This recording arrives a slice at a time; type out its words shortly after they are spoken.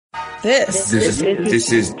This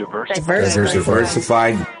is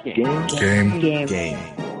Diversified Game.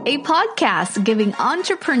 A podcast giving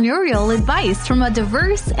entrepreneurial advice from a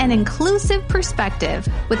diverse and inclusive perspective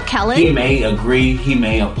with Kellen. He may agree, he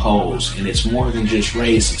may oppose, and it's more than just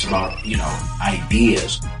race, it's about,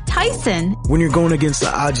 ideas. Tyson. When you're going against the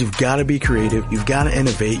odds, you've got to be creative, you've got to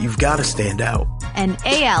innovate, you've got to stand out. And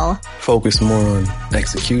AL. Focus more on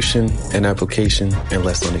execution and application and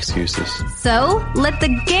less on excuses. So, let the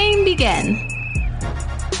game begin.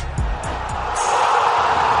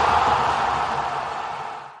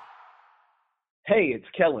 Hey, it's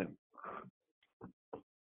Kellen.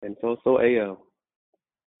 And so AL.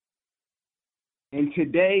 And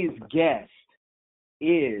today's guest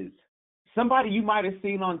is somebody you might have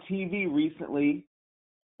seen on TV recently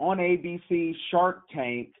on ABC, Shark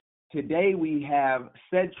Tank. Today we have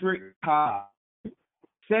Cedric Cobb.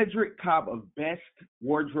 Cedric Cobb of Best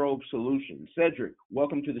Wardrobe Solutions. Cedric,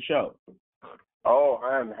 welcome to the show. Oh,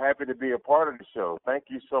 I'm happy to be a part of the show. Thank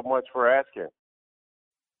you so much for asking.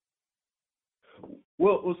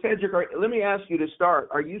 Well, Cedric, let me ask you to start.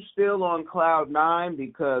 Are you still on Cloud 9?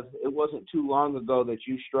 Because it wasn't too long ago that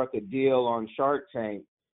you struck a deal on Shark Tank.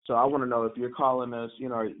 So I want to know if you're calling us,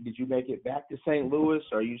 did you make it back to St. Louis?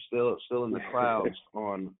 Or are you still in the clouds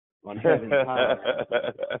on Heaven's High?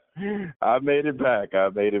 I made it back.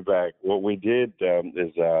 What we did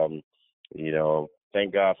is,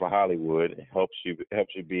 thank God for Hollywood. It helps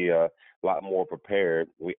you be a lot more prepared.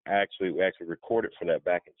 We actually recorded for that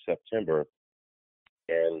back in September.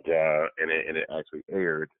 And it actually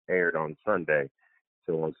aired on Sunday.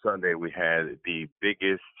 So on Sunday we had the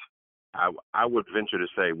biggest, I would venture to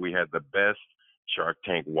say we had the best Shark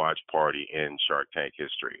Tank watch party in Shark Tank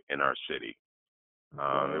history in our city.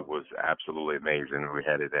 It was absolutely amazing. We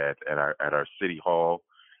had it at our city hall,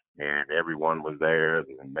 and everyone was there.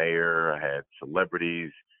 The mayor, I had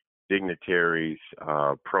celebrities, dignitaries,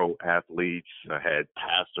 pro athletes. I had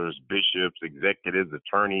pastors, bishops, executives,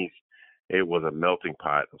 attorneys. It was a melting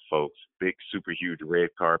pot of folks, big, super huge red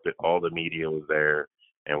carpet. All the media was there,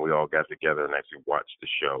 and we all got together and actually watched the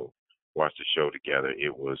show together.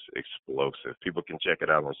 It was explosive. People can check it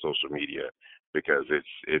out on social media because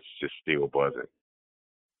it's just still buzzing.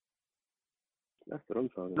 That's what I'm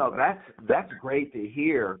talking about. No, that's great to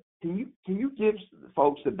hear. Can you give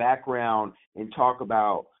folks the background and talk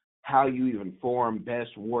about how you even formed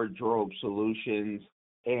Best Wardrobe Solutions?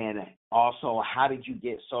 And also, how did you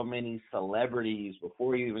get so many celebrities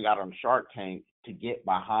before you even got on Shark Tank to get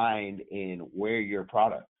behind and wear your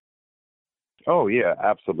product? Oh, yeah,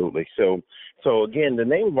 absolutely. So again, the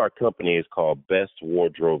name of our company is called Best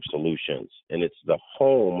Wardrobe Solutions, and it's the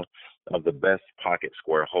home of the Best Pocket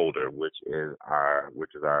Square Holder, which is our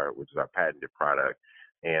patented product.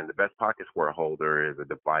 And the Best Pocket Square Holder is a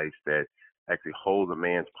device that actually holds a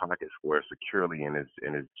man's pocket square securely in his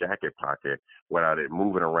jacket pocket without it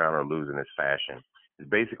moving around or losing its fashion. It's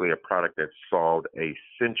basically a product that solved a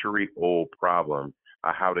century-old problem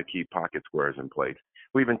of how to keep pocket squares in place.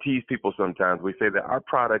 We even tease people sometimes. We say that our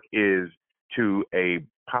product is to a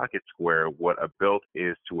pocket square what a belt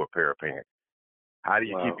is to a pair of pants. How do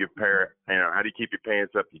you keep how do you keep your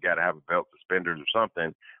pants up? You got to have a belt, suspenders, or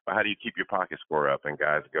something. But how do you keep your pocket square up? And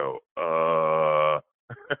guys go,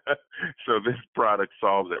 So this product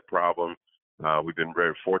solves that problem. We've been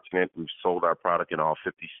very fortunate. We've sold our product in all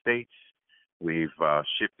 50 states. We've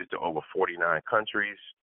shipped it to over 49 countries.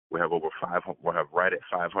 We have right at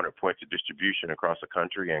 500 points of distribution across the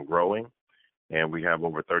country and growing. And we have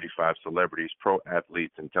over 35 celebrities, pro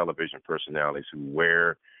athletes, and television personalities who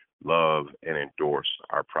wear, love, and endorse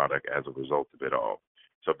our product as a result of it all.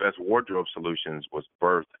 So Best Wardrobe Solutions was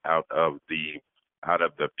birthed out of the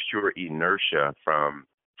pure inertia from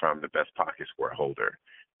the Best Pocket Square Holder.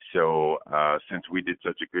 So since we did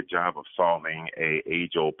such a good job of solving a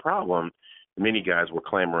age-old problem, many guys were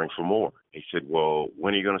clamoring for more. They said, well,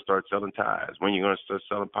 when are you going to start selling ties? When are you going to start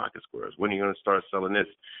selling pocket squares? When are you going to start selling this?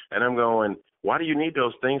 And I'm going, why do you need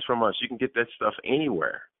those things from us? You can get that stuff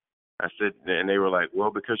anywhere. I said, and they were like,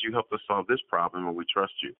 well, because you helped us solve this problem and we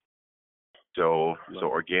trust you. So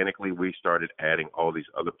organically, we started adding all these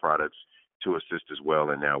other products to assist as well.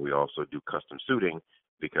 And now we also do custom suiting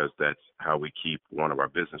because that's how we keep one of our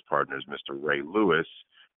business partners, Mr. Ray Lewis,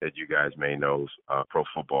 that you guys may know, Pro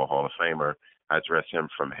Football Hall of Famer. I dress him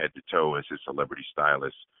from head to toe as his celebrity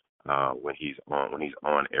stylist when he's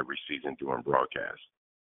on every season doing broadcasts.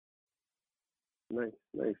 Nice.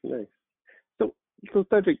 So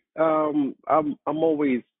Cedric, I'm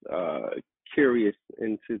always curious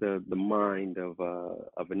into the mind of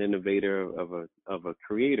an innovator, of a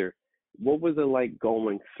creator. What was it like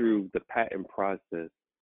going through the patent process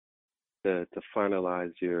to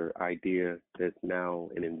finalize your idea that's now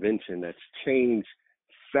an invention that's changed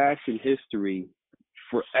fashion history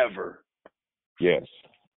forever? Yes,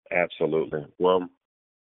 absolutely. Well,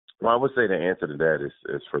 I would say the answer to that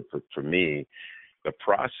is for me, the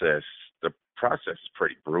process is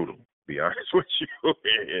pretty brutal. To be honest with you,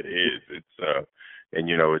 it is. It's and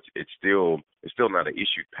it's still not an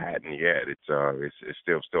issued patent yet. It's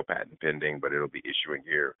still patent pending, but it'll be issuing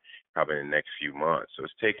here probably in the next few months. So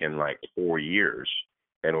it's taken like 4 years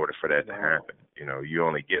in order for that to happen. You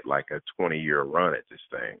only get like a 20-year run at this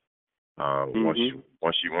thing. Once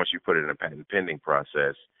you put it in a patent pending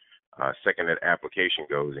process, second that application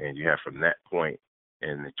goes in, you have from that point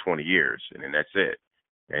in 20 years, and then that's it.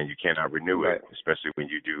 And you cannot renew it, especially when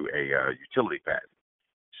you do a utility patent.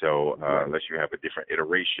 So unless you have a different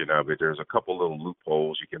iteration of it, there's a couple little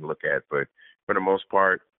loopholes you can look at, but for the most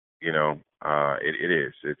part, it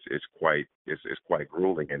is. It's quite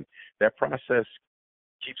grueling, and that process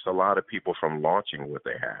keeps a lot of people from launching what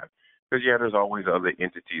they have. Because there's always other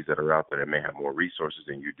entities that are out there that may have more resources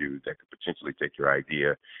than you do that could potentially take your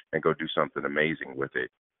idea and go do something amazing with it.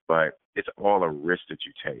 But it's all a risk that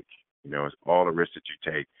you take. It's all a risk that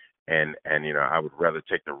you take. And I would rather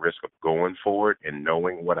take the risk of going for it and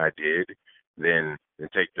knowing what I did than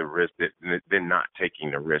take the risk than not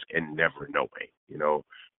taking the risk and never knowing.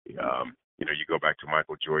 You go back to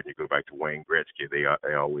Michael Jordan, you go back to Wayne Gretzky. They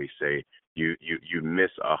always say you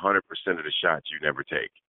miss 100% of the shots you never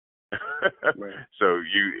take. Right. So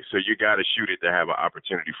you got to shoot it to have an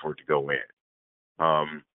opportunity for it to go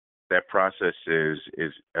in. That process is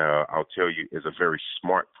I'll tell you, is a very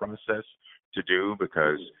smart process to do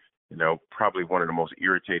because probably one of the most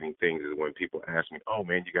irritating things is when people ask me, "Oh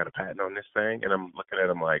man, you got a patent on this thing?" And I'm looking at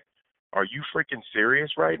them like, "Are you freaking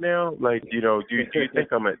serious right now? Like, do you think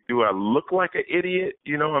do I look like an idiot?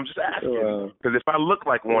 I'm just asking because if I look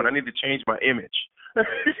like one, I need to change my image."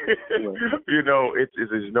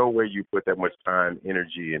 There's no way you put that much time,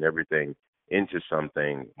 energy, and everything into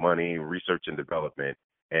something, money, research and development,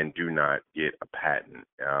 and do not get a patent,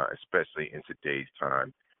 especially in today's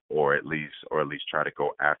time, or at least try to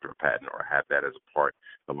go after a patent or have that as a part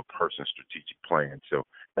of a person's strategic plan. So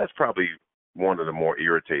that's probably one of the more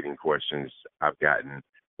irritating questions I've gotten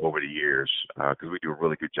over the years because we do a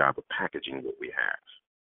really good job of packaging what we have.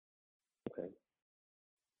 Okay.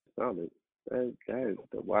 Solid. That is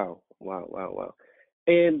wow.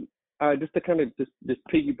 And just to kind of just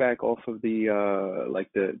piggyback off of the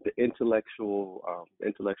the intellectual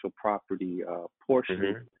property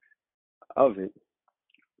portion of it.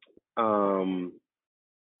 Oh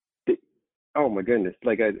my goodness!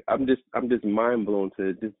 I'm just mind blown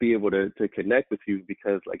to just be able to connect with you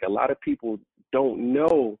because a lot of people don't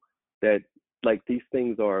know that these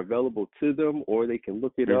things are available to them or they can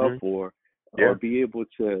look it up or be able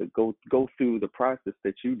to go through the process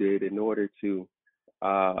that you did in order to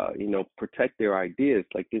protect their ideas.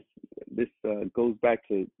 This goes back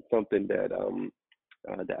to something that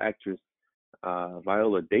the actress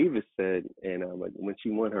Viola Davis said, and when she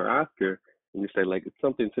won her Oscar, and you say it's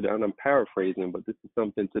something to the, and I'm paraphrasing, but this is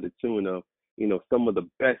something to the tune of some of the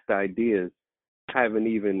best ideas haven't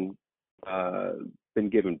even been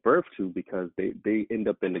given birth to because they end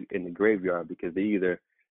up in the graveyard because they either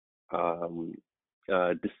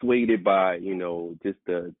dissuaded by just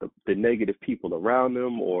the negative people around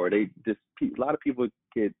them, or they just a lot of people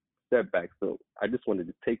get setbacks. So I just wanted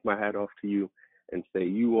to take my hat off to you and say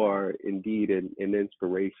you are indeed an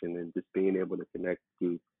inspiration, and just being able to connect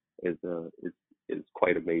to is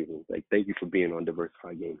quite amazing. Thank you for being on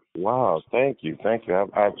Diversified Games. Wow, thank you.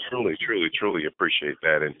 I truly appreciate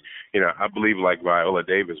that, and I believe like Viola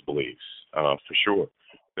Davis believes, for sure.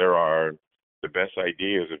 There are the best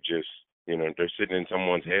ideas of just they're sitting in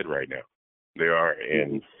someone's head right now. They are,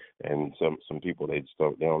 and some people they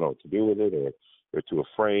don't know what to do with it, or they're too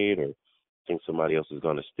afraid, or think somebody else is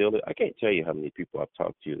going to steal it. I can't tell you how many people I've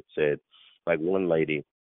talked to that said, one lady,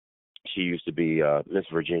 she used to be Miss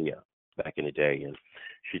Virginia back in the day, and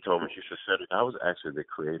she told me, she said, I was actually the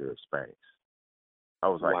creator of Spanx. I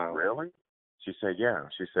was like, wow. Really? She said, yeah.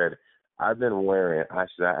 She said, I've been wearing, I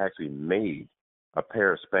actually made a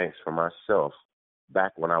pair of Spanx for myself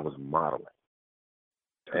back when I was modeling.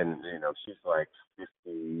 And, she's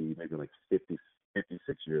 50, maybe 50,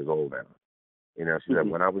 56 years old now. She said,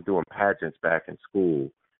 when I was doing pageants back in school,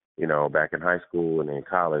 back in high school and in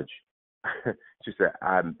college, she said,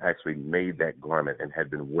 I actually made that garment and had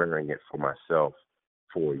been wearing it for myself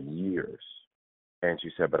for years. And she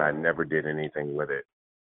said, but I never did anything with it.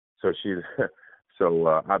 So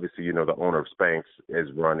obviously, the owner of Spanx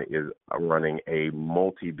is running a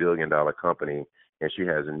multi-billion-dollar company, and she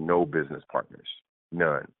has no business partners,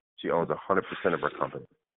 none. She owns 100% of her company,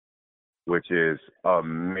 which is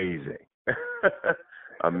amazing.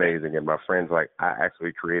 Amazing. And my friend's like, I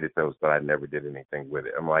actually created those, but I never did anything with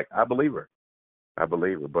it. I'm like, I believe her. But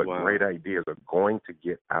Wow. great ideas are going to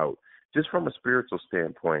get out. Just from a spiritual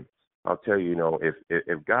standpoint, I'll tell you,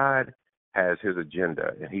 if God has his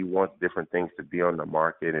agenda and he wants different things to be on the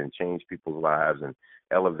market and change people's lives and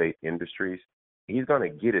elevate industries, he's going to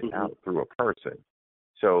get it out through a person.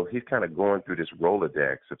 So he's kind of going through this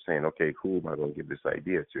Rolodex of saying, okay, who am I going to give this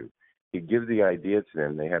idea to? He gives the idea to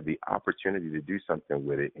them. They have the opportunity to do something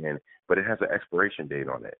with it, but it has an expiration date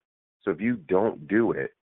on it. So if you don't do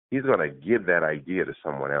it, he's going to give that idea to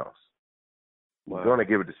someone else. Wow. He's going to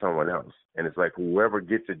give it to someone else. And it's like whoever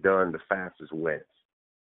gets it done the fastest wins.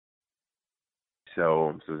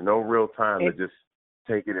 So there's no real time to just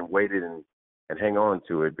take it and wait it and hang on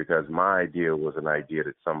to it, because my idea was an idea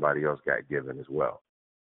that somebody else got given as well.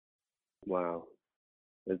 Wow.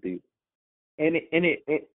 That's deep. And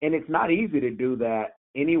it's not easy to do that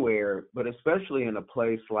anywhere, but especially in a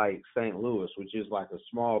place like St. Louis, which is like a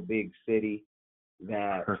small, big city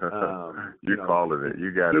that You're calling it.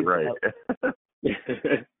 You got it right.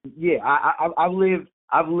 Yeah, I've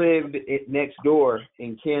lived next door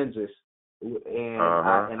in Kansas,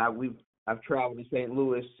 and I've traveled to St.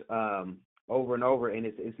 Louis over and over, and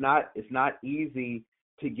it's not easy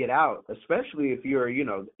to get out, especially if you're,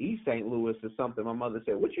 East St. Louis is something. My mother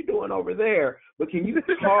said, "What you doing over there?" But can you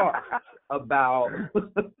talk about,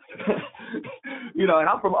 and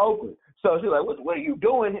I'm from Oakland, so she's like, "What are you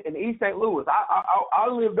doing in East St. Louis? I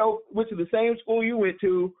went to the same school you went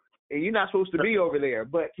to, and you're not supposed to be over there."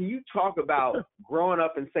 But can you talk about growing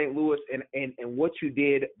up in St. Louis and what you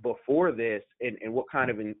did before this, and what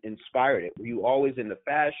kind of inspired it? Were you always into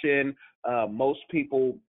fashion? Most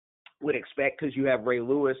people would expect, because you have Ray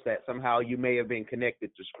Lewis, that somehow you may have been connected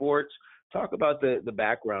to sports. Talk about the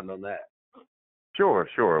background on that. Sure.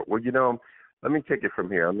 Well, let me take it from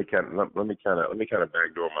here. Let me kind of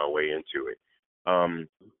backdoor my way into it.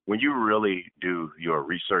 When you really do your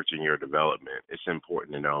research and your development, it's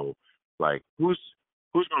important to know, like, who's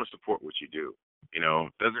going to support what you do.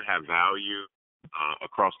 Does it have value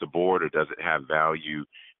across the board, or does it have value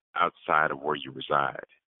outside of where you reside?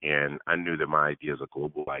 And I knew that my idea is a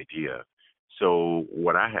global idea. So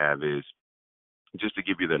what I have is, just to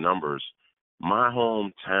give you the numbers, my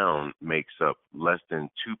hometown makes up less than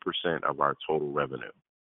 2% of our total revenue.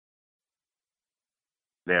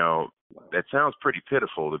 Now, that sounds pretty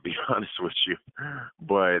pitiful, to be honest with you,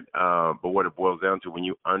 but what it boils down to, when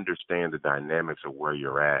you understand the dynamics of where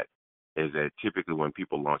you're at, is that typically when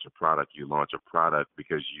people launch a product, you launch a product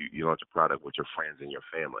because you launch a product with your friends and your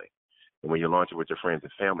family. And when you launch it with your friends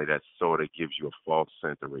and family, that sort of gives you a false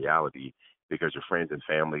sense of reality, because your friends and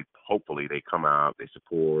family, hopefully they come out, they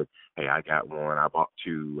support, hey, I got one, I bought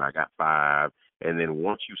two, I got five. And then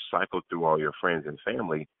once you cycle through all your friends and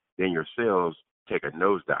family, then your sales take a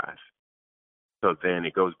nosedive. So then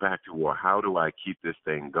it goes back to, well, how do I keep this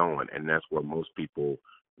thing going? And that's where most people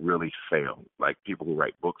really fail. Like people who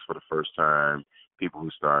write books for the first time, people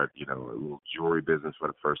who start, a little jewelry business for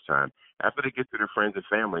the first time. After they get to their friends and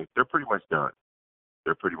family, they're pretty much done.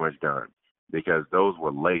 Because those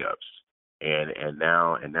were layups. And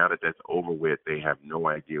now that that's over with, they have no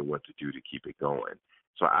idea what to do to keep it going.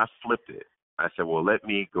 So I flipped it. I said, well, let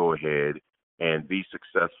me go ahead and be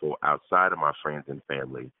successful outside of my friends and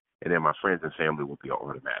family, and then my friends and family will be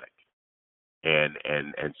automatic.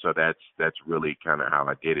 And so that's really kind of how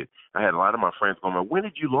I did it. I had a lot of my friends going, when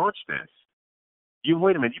did you launch this?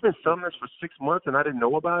 Wait a minute, you've been selling this for 6 months and I didn't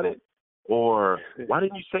know about it? Or why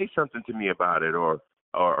didn't you say something to me about it? Or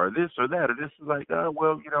this or that? Or this is like,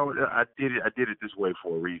 I did it this way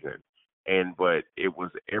for a reason. But it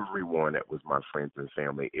was everyone that was my friends and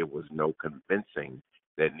family. It was no convincing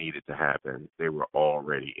that needed to happen. They were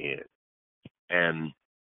already in. And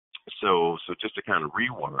so just to kind of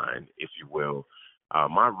rewind, if you will,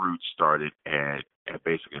 my roots started at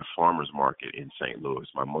basically a farmer's market in St. Louis.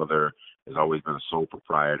 My mother has always been a sole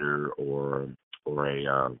proprietor or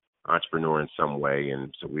a entrepreneur in some way,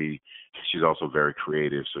 and so she's also very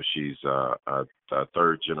creative. So she's a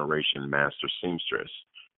third generation master seamstress.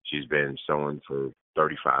 She's been sewing for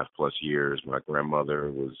 35 plus years. My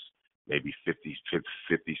grandmother was maybe 50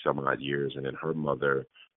 some odd years, and then her mother,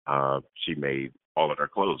 she made all of their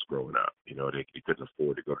clothes growing up. They couldn't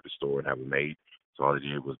afford to go to the store and have them made. So all they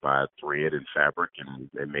did was buy thread and fabric, and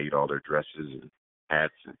they made all their dresses and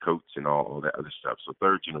hats and coats and all that other stuff. So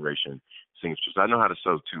third generation seamstress. I know how to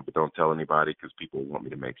sew too, but don't tell anybody because people want me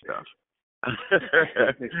to make stuff.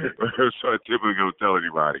 So I typically don't tell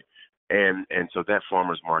anybody. And so that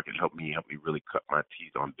farmer's market helped me really cut my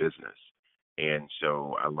teeth on business. And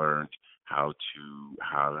so I learned how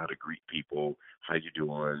to greet people, how you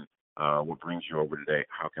doing, what brings you over today,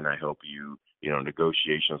 how can I help you?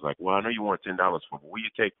 Negotiations like, well, I know you want $10 for, but will you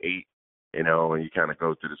take 8? And you kind of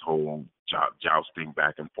go through this whole jousting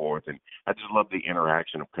back and forth. And I just love the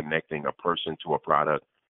interaction of connecting a person to a product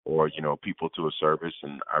or, people to a service.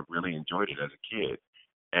 And I really enjoyed it as a kid.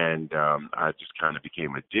 And I just kind of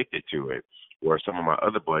became addicted to it. Where some of my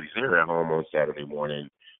other buddies, they're at home on Saturday morning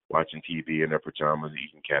watching TV in their pajamas,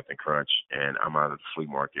 eating Captain Crunch, and I'm out of the flea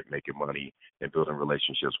market making money and building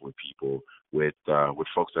relationships with people, with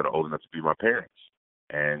folks that are old enough to be my parents.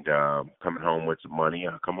 And coming home with some money,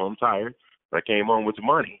 I come home tired, but I came home with some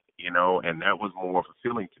money, and that was more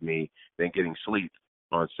fulfilling to me than getting sleep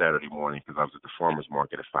on Saturday morning because I was at the farmer's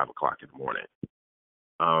market at 5 o'clock in the morning.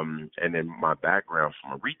 And then my background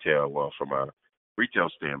from a retail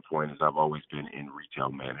standpoint is I've always been in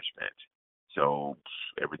retail management. So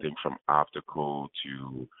everything from optical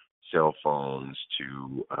to cell phones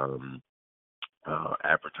to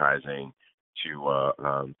advertising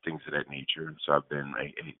to things of that nature. So I've been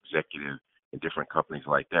an executive in different companies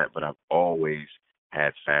like that, but I've always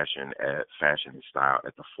had fashion and style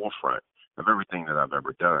at the forefront of everything that I've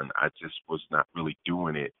ever done. I just was not really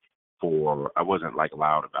doing it I wasn't like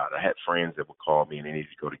loud about it. I had friends that would call me and they needed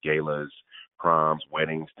to go to galas, proms,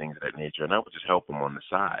 weddings, things of that nature, and I would just help them on the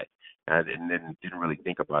side. And didn't really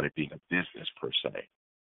think about it being a business per se.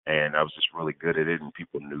 And I was just really good at it, and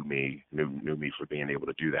people knew me for being able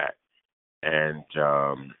to do that. And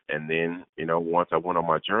then, once I went on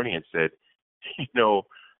my journey and said,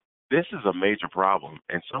 this is a major problem,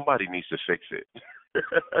 and somebody needs to fix it.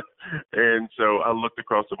 And so I looked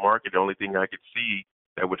across the market. The only thing I could see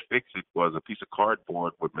that would fix it was a piece of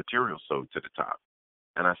cardboard with material sewed to the top.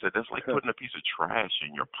 And I said, that's like putting a piece of trash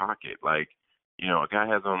in your pocket. Like, a guy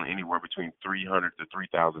has on anywhere between $300 to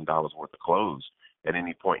 $3,000 worth of clothes at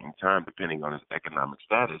any point in time, depending on his economic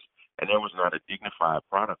status. And there was not a dignified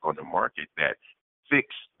product on the market that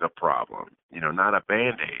fixed the problem. Not a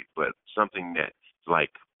Band-Aid, but something that's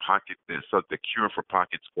like the cure for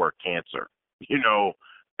pocket square cancer.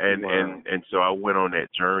 And so I went on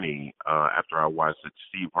that journey after I watched the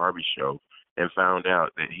Steve Harvey show and found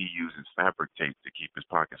out that he uses fabric tape to keep his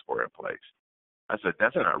pocket square in place. I said,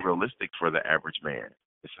 that's not realistic for the average man.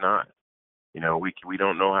 It's not. We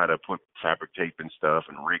don't know how to put fabric tape and stuff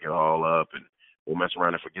and rig it all up, and we'll mess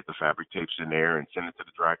around and forget the fabric tapes in there and send it to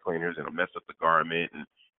the dry cleaners and it'll mess up the garment. And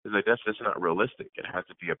it's like, that's just not realistic. It has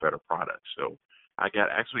to be a better product. So I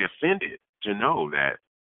got actually offended to know that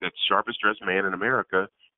the sharpest dressed man in America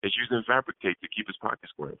is using fabric tape to keep his pocket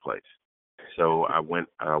square in place. So I went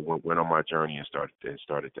on my journey and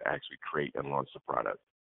started to actually create and launch the product.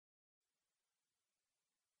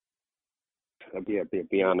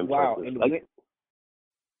 Beyond impressive. Wow.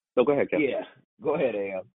 No, go ahead, Kevin. Yeah. Go ahead,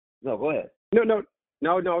 Am. No, go ahead. No.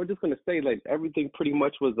 I was just gonna say, like, everything pretty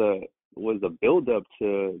much was a build up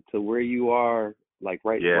to where you are, like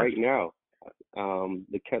right now.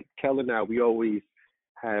 Kel and I, we've always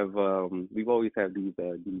had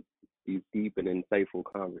these deep and insightful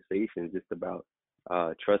conversations just about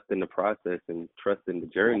trusting the process and trusting the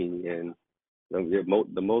journey, and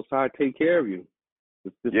the Most High take care of you.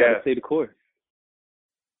 Just gotta stay the course.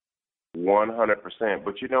 100%.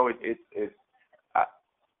 But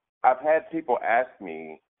I've had people ask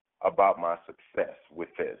me about my success with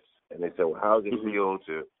this, and they say, well, how does it feel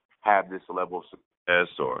to have this level of success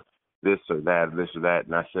or this or that?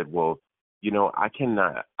 And I said, well, I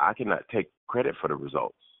cannot take credit for the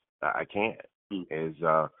results. I can't.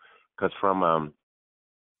 Because from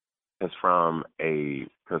a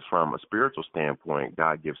spiritual standpoint,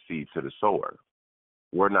 God gives seed to the sower.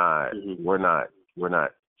 We're not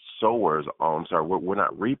sowers. We're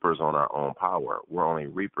not reapers on our own power. We're only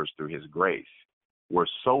reapers through His grace. We're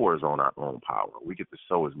sowers on our own power. We get to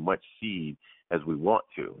sow as much seed as we want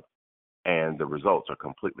to, and the results are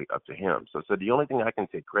completely up to Him. So the only thing I can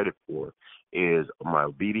take credit for is my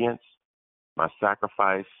obedience, my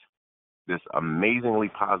sacrifice, this amazingly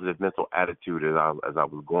positive mental attitude as I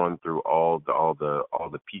was going through all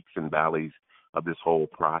the peaks and valleys of this whole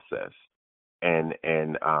process. And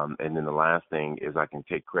then the last thing is I can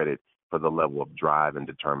take credit for the level of drive and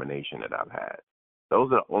determination that I've had.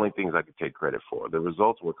 Those are the only things I could take credit for. The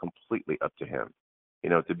results were completely up to Him.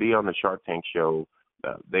 To be on the Shark Tank show,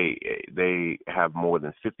 they have more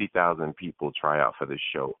than 50,000 people try out for this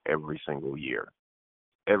show every single year.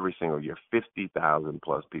 Every single year, 50,000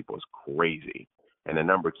 plus people is crazy, and the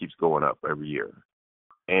number keeps going up every year.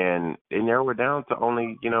 And they narrow it down to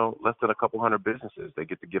only less than a couple hundred businesses they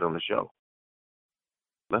get on the show.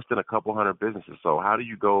 Less than a couple hundred businesses. So how do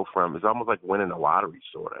you go from? It's almost like winning the lottery,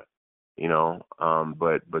 sort of.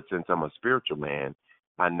 But since I'm a spiritual man,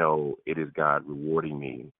 I know it is God rewarding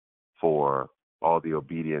me for all the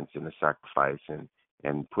obedience and the sacrifice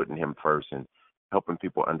and putting him first and helping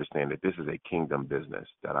people understand that this is a kingdom business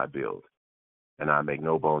that I build, and I make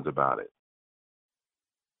no bones about it.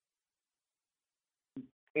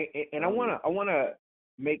 And I wanna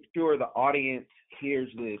make sure the audience hears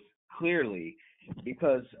this clearly,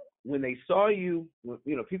 because when they saw you,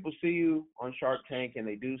 people see you on Shark Tank and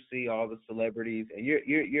they do see all the celebrities, and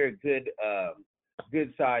you're a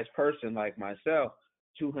good sized person like myself,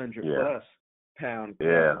 200 plus pound.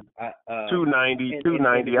 Yeah.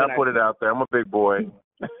 290. I'll put it out there. I'm a big boy.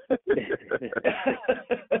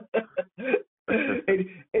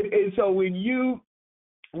 and so when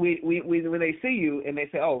they see you and they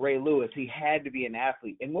say, "Oh, Ray Lewis, he had to be an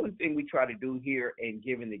athlete." And one thing we try to do here in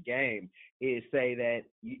Giving the Game is say that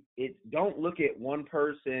don't look at one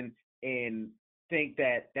person and think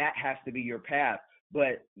that has to be your path.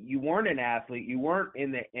 But you weren't an athlete. You weren't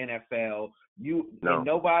in the NFL. And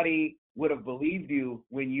nobody would have believed you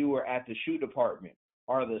when you were at the shoe department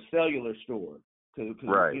or the cellular store. Because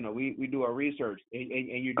we do our research,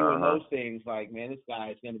 and you're doing those things like, man, this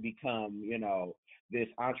guy is going to become, this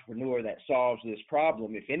entrepreneur that solves this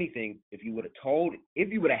problem. If anything, if you would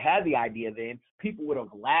have had the idea, then people would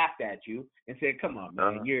have laughed at you and said, "Come on,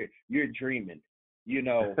 man, you're dreaming."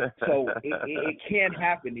 So it can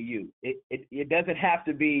happen to you. It doesn't have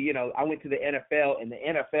to be, I went to the NFL and the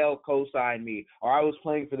NFL co-signed me, or I was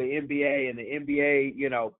playing for the NBA and the NBA,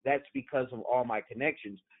 that's because of all my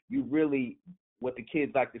connections. You really, what the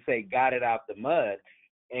kids like to say, got it out the mud.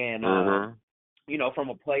 And, from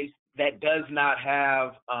a place that does not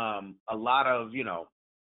have a lot of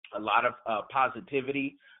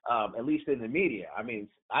positivity, at least in the media. I mean,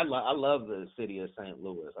 I love the city of St.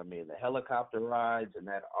 Louis. I mean, the helicopter rides and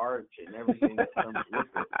that arch and everything that comes with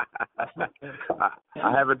it.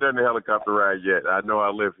 I haven't done the helicopter ride yet. I know I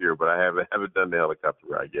live here, but I haven't done the helicopter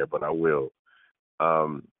ride yet, but I will.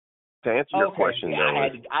 To answer your question, though,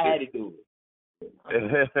 I had to do it.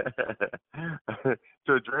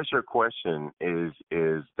 To address your question is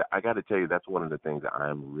that I got to tell you, that's one of the things that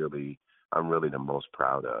I'm really the most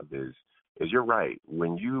proud of is you're right.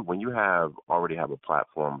 When you already have a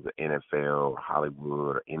platform, the NFL or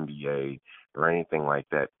Hollywood or NBA or anything like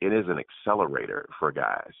that, it is an accelerator for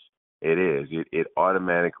guys. It is. It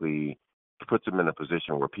automatically puts them in a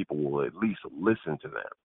position where people will at least listen to them.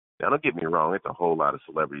 Now, don't get me wrong. It's a whole lot of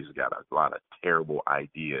celebrities who got a lot of terrible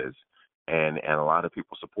ideas, and a lot of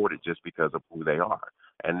people support it just because of who they are.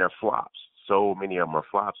 And they're flops. So many of them are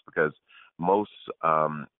flops because no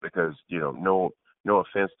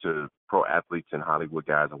offense to pro athletes and Hollywood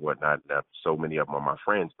guys and whatnot, so many of them are my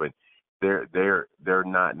friends, but they're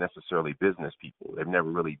not necessarily business people. They've never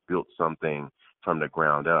really built something from the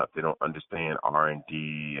ground up. They don't understand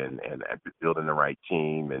R&D and building the right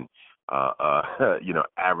team and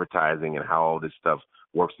advertising and how all this stuff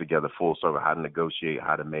works together full circle, how to negotiate,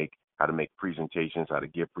 how to make presentations, how to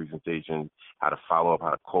give presentations, how to follow up,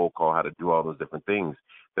 how to cold call, how to do all those different things.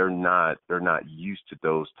 They're not used to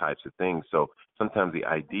those types of things. So sometimes the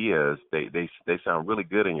ideas, they sound really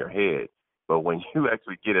good in your head, but when you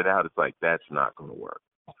actually get it out, it's like, that's not going to work.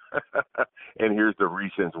 And here's the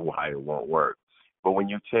reasons why it won't work. But when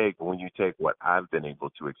you take what I've been able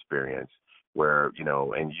to experience, where,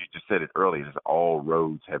 and you just said it earlier, all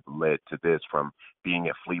roads have led to this, from being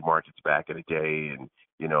at flea markets back in the day and,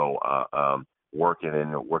 working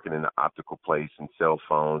in the optical place and cell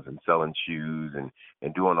phones and selling shoes and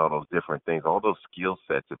doing all those different things. All those skill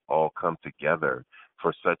sets have all come together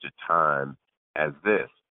for such a time as this.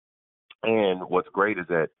 And what's great is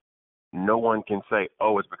that no one can say,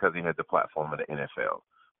 oh, it's because he had the platform of the NFL.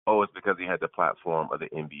 Oh, it's because he had the platform of the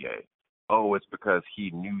NBA. Oh, it's because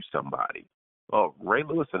he knew somebody. Well, Ray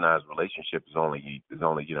Lewis and I's relationship is only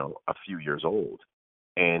a few years old.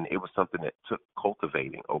 And it was something that took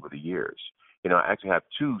cultivating over the years. I actually have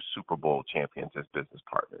 2 Super Bowl champions as business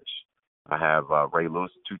partners. I have Ray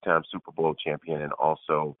Lewis, 2-time Super Bowl champion, and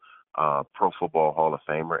also Pro Football Hall of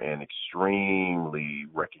Famer, and extremely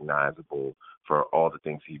recognizable for all the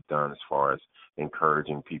things he's done as far as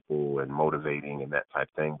encouraging people and motivating and that type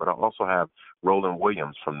of thing. But I also have Roland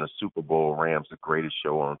Williams from the Super Bowl Rams, the greatest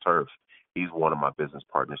show on turf. He's one of my business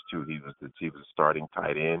partners too. He was a starting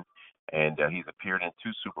tight end, and he's appeared in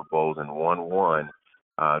 2 Super Bowls and won one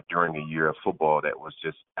during a year of football that was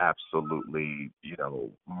just absolutely,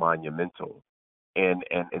 monumental. And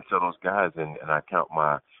so those guys, and I count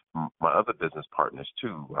my other business partners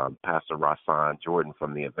too, Pastor Rasan Jordan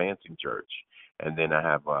from the Advancing Church, And then I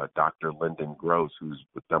have Dr. Lyndon Gross, who's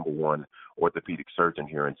the #1 orthopedic surgeon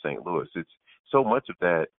here in St. Louis. It's so much of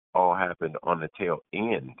that all happened on the tail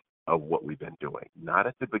end of what we've been doing, not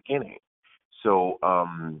at the beginning. So,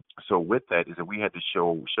 so with that is that we had to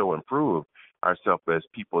show and prove ourselves as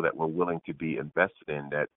people that were willing to be invested in,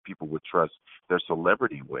 that people would trust their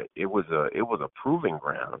celebrity with. It was a proving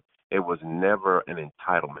ground. It was never an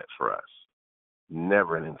entitlement for us,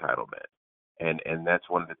 never an entitlement, and that's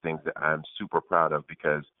one of the things that I'm super proud of,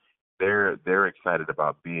 because they're excited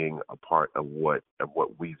about being a part of what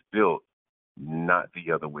we've built, not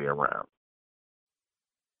the other way around.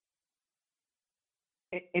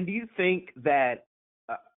 And do you think that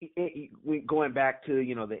going back to,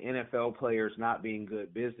 the NFL players not being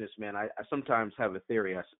good businessmen, I sometimes have a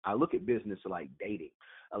theory. I look at business like dating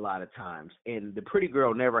a lot of times, and the pretty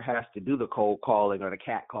girl never has to do the cold calling or the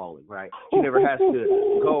cat calling, right? She never has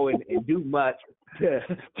to go and do much to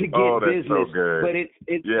get business. So good. But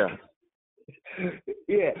it's yeah.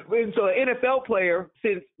 Yeah. And so an NFL player,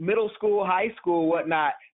 since middle school, high school,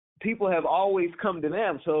 whatnot, people have always come to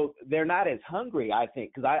them, so they're not as hungry, I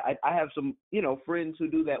think, because I have some, friends who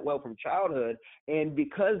do that well from childhood, and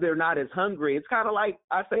because they're not as hungry, it's kind of like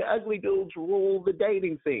I say ugly dudes rule the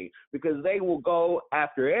dating scene, because they will go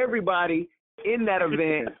after everybody in that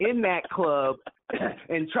event, in that club,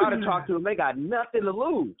 and try to talk to them. They got nothing to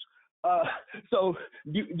lose. So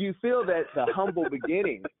do you feel that the humble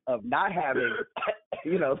beginning of not having,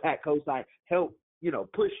 that cosign help,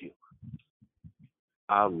 push you?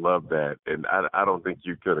 I love that, and I don't think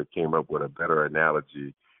you could have came up with a better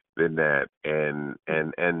analogy than that. And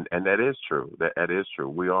that is true. That is true.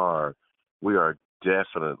 We are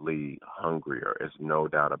definitely hungrier. There's no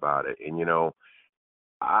doubt about it. And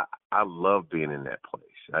I love being in that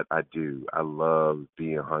place. I do. I love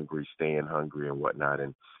being hungry, staying hungry, and whatnot.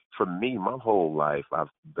 And for me, my whole life, I've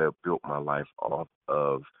built my life off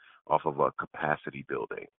of a capacity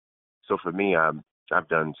building. So for me, I've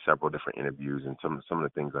done several different interviews, and some of the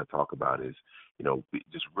things I talk about is,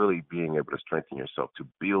 just really being able to strengthen yourself to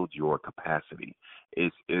build your capacity.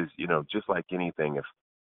 Is just like anything.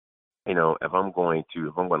 If I'm going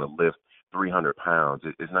to lift 300 pounds,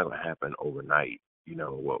 it's not going to happen overnight.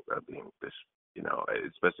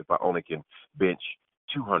 Especially if I only can bench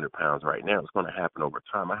 200 pounds right now, it's going to happen over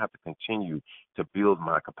time. I have to continue to build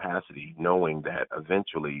my capacity, knowing that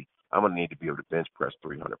eventually I'm going to need to be able to bench press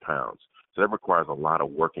 300 pounds. So that requires a lot of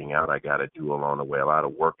working out I got to do along the way, a lot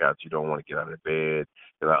of workouts. You don't want to get out of bed.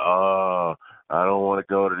 You're like, oh, I don't want to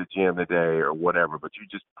go to the gym today or whatever, but you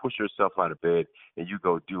just push yourself out of bed and you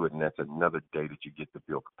go do it, and that's another day that you get to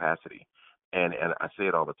build capacity. And I say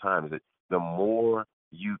it all the time, is that the more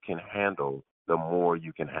you can handle, the more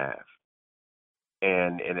you can have.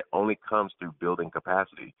 And it only comes through building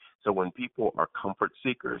capacity. So when people are comfort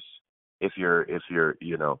seekers, if you're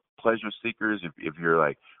pleasure seekers, if you're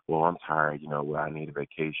like, well, I'm tired, I need a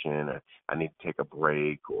vacation, or I need to take a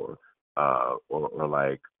break, or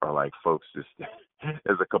like folks just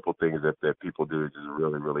there's a couple things that people do that just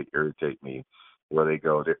really, really irritate me, where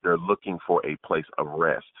they're looking for a place of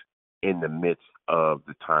rest in the midst of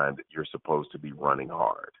the time that you're supposed to be running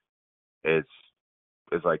hard. It's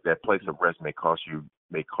like that place of rest may cost you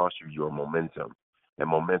your momentum, and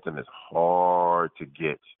momentum is hard to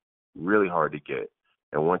get. Really hard to get.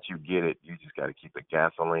 And once you get it, you just got to keep the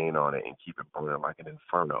gasoline on it and keep it burning like an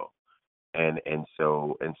inferno. And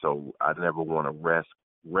so I never want to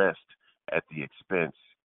rest at the expense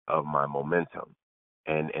of my momentum.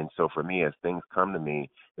 And so for me, as things come to me,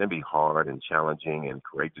 they be hard and challenging and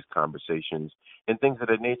courageous conversations and things of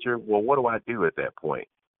that nature. Well, what do I do at that point?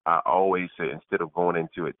 I always say, instead of going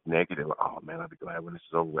into it negative, oh man, I'll be glad when this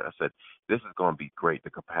is over with, I said, this is going to be great. The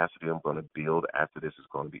capacity I'm going to build after this is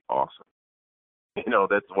going to be awesome.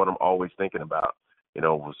 That's what I'm always thinking about.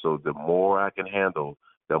 So the more I can handle,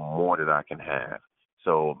 the more that I can have.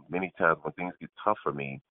 So many times when things get tough for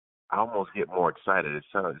me, I almost get more excited.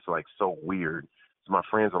 It's like so weird. So my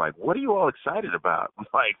friends are like, what are you all excited about? I'm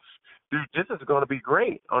like, dude, this is going to be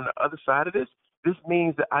great. On the other side of this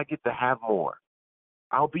means that I get to have more.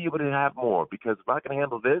 I'll be able to have more, because if I can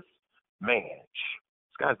handle this, man,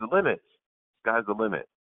 sky's the limit. Sky's the limit.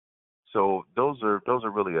 So those are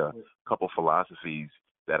really a couple philosophies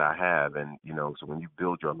that I have, and so when you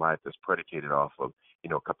build your life that's predicated off of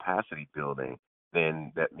capacity building,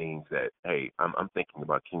 then that means that, hey, I'm thinking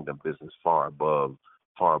about kingdom business far above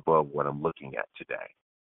what I'm looking at today.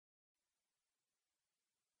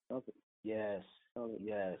 Yes.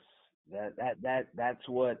 Yes. That's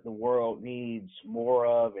what the world needs more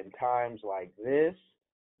of in times like this,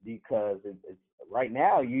 because it's right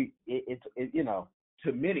now it's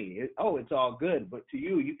to many, it's all good. But to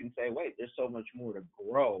you, you can say, wait, there's so much more to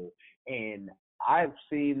grow. And I've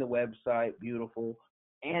seen the website, beautiful,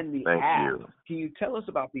 and the Thank app. you. Can you tell us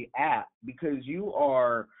about the app? Because you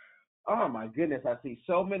are, oh my goodness, I see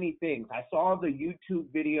so many things. I saw the YouTube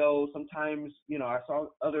videos. Sometimes, I saw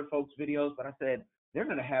other folks' videos, but I said, they're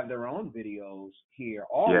going to have their own videos here.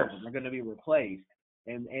 All Yes. of them are going to be replaced.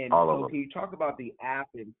 And All of so them. can you talk about the app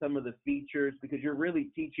and some of the features? Because you're really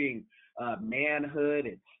teaching manhood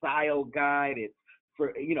and style guide. It's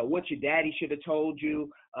for, what your daddy should have told you.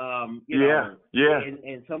 Yeah.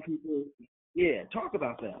 And some people, talk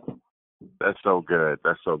about that. That's so good.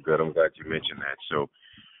 That's so good. I'm glad you mentioned that.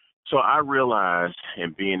 So I realized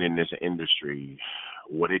in being in this industry,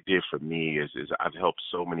 what it did for me is I've helped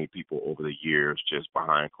so many people over the years just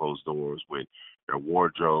behind closed doors with their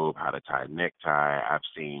wardrobe, how to tie a necktie. I've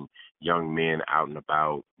seen young men out and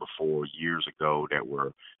about before years ago that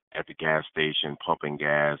were at the gas station pumping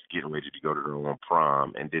gas, getting ready to go to their own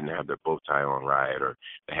prom and didn't have their bow tie on right, or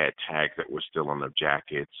they had tags that were still on their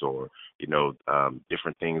jackets, or,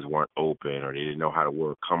 different things weren't open, or they didn't know how to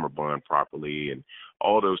wear a cummerbund properly, and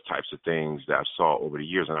all those types of things that I saw over the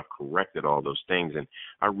years, and I've corrected all those things. And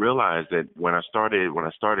I realized that when I started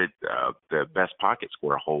the Best Pocket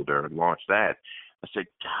Square holder and launched that, I said,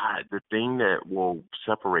 God, the thing that will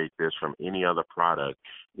separate this from any other product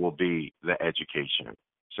will be the education.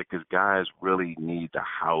 Because guys really need the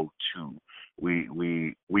how-to. We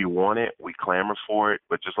want it, we clamor for it,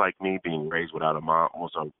 but just like me being raised without a mom,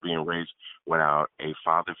 also being raised without a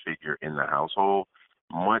father figure in the household,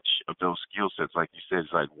 much of those skill sets, like you said,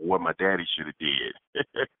 is like what my daddy should have did.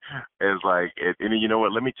 It's like, and you know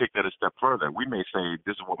what? Let me take that a step further. We may say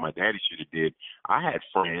this is what my daddy should have did. I had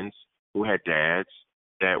friends who had dads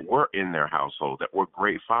that were in their household that were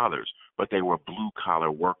great fathers, but they were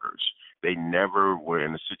blue-collar workers. They never were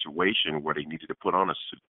in a situation where they needed to put on a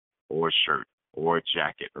suit or a shirt or a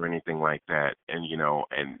jacket or anything like that. And,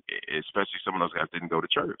 and especially some of those guys didn't go to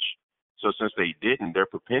church. So since they didn't, their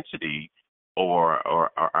propensity or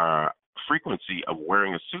frequency of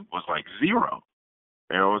wearing a suit was like zero.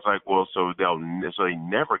 And it was like, well, so they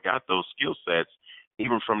never got those skill sets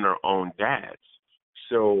even from their own dads.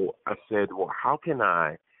 So I said, well, how can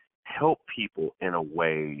I help people in a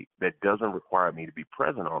way that doesn't require me to be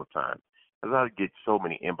present all the time? Because I get so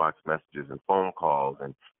many inbox messages and phone calls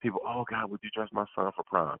and people, oh, God, would you dress my son for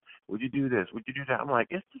prom? Would you do this? Would you do that? I'm like,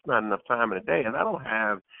 it's just not enough time in a day. And I don't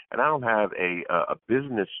have a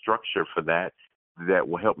business structure for that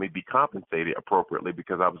will help me be compensated appropriately,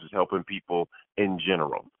 because I was just helping people in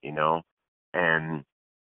general, And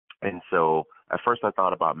so at first I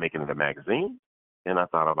thought about making it a magazine. And I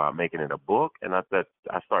thought about making it a book. And I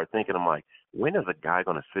started thinking, I'm like, when is a guy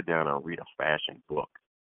going to sit down and read a fashion book?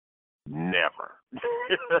 Never.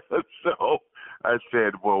 So I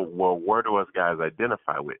said, well, where do us guys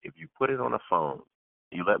identify with? If you put it on a phone,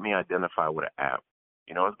 you let me identify with an app.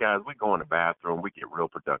 Us guys, we go in the bathroom, we get real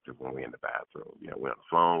productive when we're in the bathroom. We're on the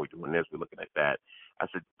phone, we're doing this, we're looking at that. I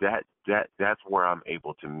said, that's where I'm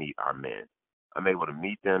able to meet our men. I'm able to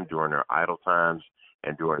meet them during their idle times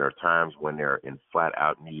and during their times when they're in flat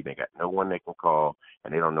out need. They got no one they can call,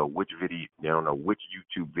 and they don't know which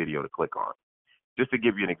YouTube video to click on. Just to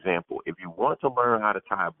give you an example, if you want to learn how to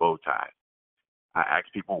tie a bow tie, I ask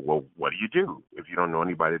people, well, what do you do? If you don't know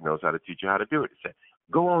anybody that knows how to teach you how to do it, they say,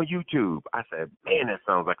 go on YouTube. I said, man, that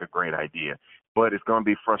sounds like a great idea, but it's going to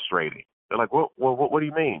be frustrating. They're like, well, what do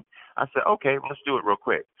you mean? I said, okay, let's do it real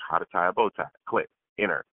quick. How to tie a bow tie. Click,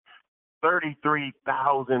 enter.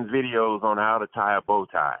 33,000 videos on how to tie a bow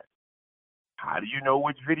tie. How do you know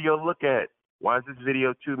which video to look at? Why is this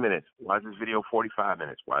video 2 minutes? Why is this video 45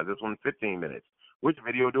 minutes? Why is this one 15 minutes? Which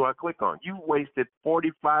video do I click on? You wasted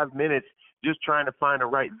 45 minutes just trying to find the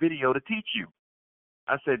right video to teach you.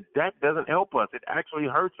 I said, that doesn't help us. It actually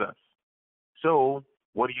hurts us. So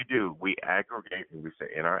what do? We aggregate and we say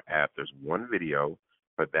in our app, there's one video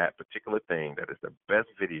for that particular thing that is the best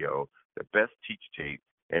video, the best teach tape,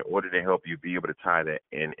 in order to help you be able to tie that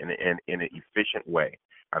in an efficient way.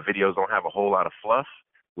 Our videos don't have a whole lot of fluff.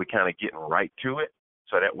 We're kind of getting right to it.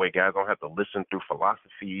 So that way guys don't have to listen through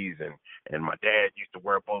philosophies and my dad used to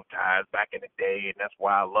wear bow ties back in the day, and that's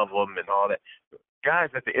why I love them and all that. Guys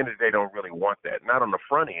at the end of the day don't really want that. Not on the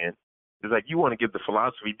front end. It's like, you want to give the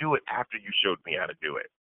philosophy, do it after you showed me how to do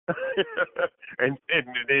it. and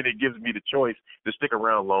then it gives me the choice to stick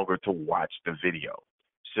around longer to watch the video.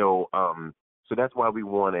 So that's why we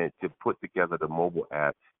wanted to put together the mobile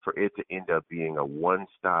app, for it to end up being a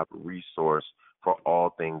one-stop resource for all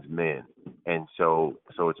things men. And so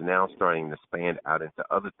it's now starting to expand out into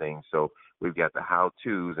other things. So we've got the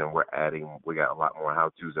how-tos, and we got a lot more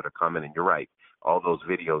how-tos that are coming. And you're right, all those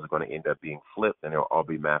videos are going to end up being flipped, and they'll all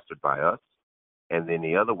be mastered by us. And then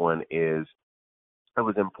the other one is, it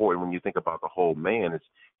was important when you think about the whole man, is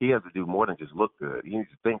he has to do more than just look good. He needs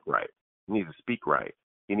to think right. He needs to speak right.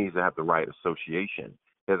 He needs to have the right association.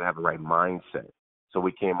 He has to have the right mindset. So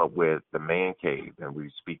we came up with the Man Cave, and we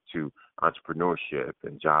speak to entrepreneurship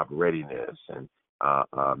and job readiness and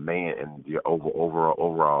man and the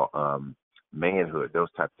overall manhood,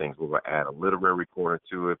 those type of things. We're going to add a literary corner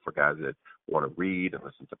to it for guys that want to read and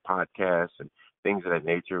listen to podcasts and things of that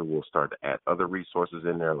nature. We'll start to add other resources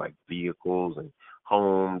in there like vehicles and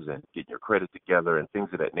homes and getting your credit together and things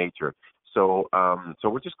of that nature. So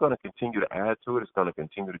we're just going to continue to add to it. It's going to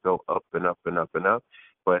continue to go up and up and up and up.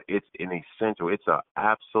 But it's an essential, it's an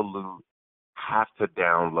absolute have to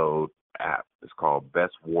download app. It's called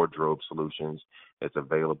Best Wardrobe Solutions. It's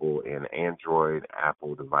available in Android,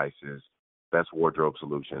 Apple devices. Best Wardrobe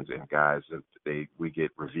Solutions. And guys, we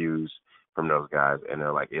get reviews from those guys, and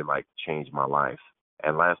they're like, it like changed my life.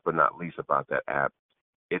 And last but not least about that app,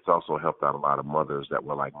 it's also helped out a lot of mothers that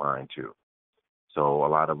were like mine too. So a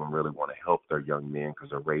lot of them really want to help their young men because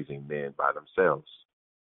they're raising men by themselves.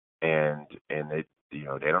 And it, they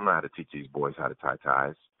don't know how to teach these boys how to tie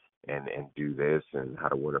ties and do this and how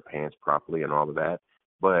to wear their pants properly and all of that.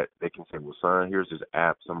 But they can say, well, son, here's this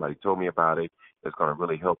app. Somebody told me about it. It's going to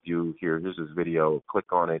really help you. Here's this video.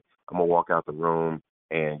 Click on it. I'm going to walk out the room,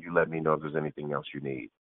 and you let me know if there's anything else you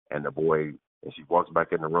need. And the boy, and she walks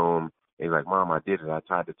back in the room, and he's like, Mom, I did it. I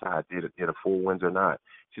tied the tie. I did a full Windsor knot.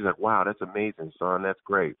 She's like, wow, that's amazing, son. That's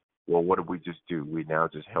great. Well, what did we just do? We now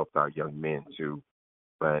just helped our young men too,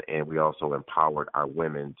 and we also empowered our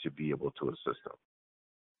women to be able to assist them.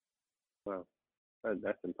 Wow,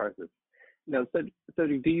 that's impressive. Now, so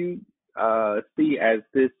do you see, as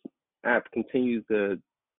this app continues to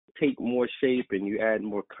take more shape and you add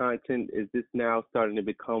more content, is this now starting to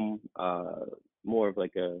become more of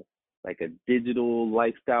like a digital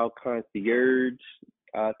lifestyle concierge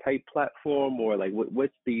type platform, or like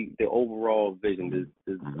what's the overall vision?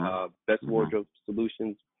 Does Best Wardrobe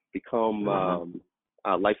Solutions become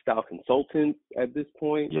lifestyle consultants at this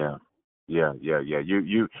point? Yeah.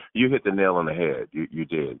 You hit the nail on the head. You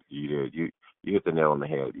did. You hit the nail on the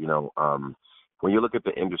head. When you look at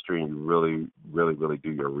the industry and you really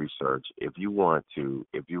do your research, if you want to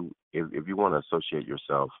associate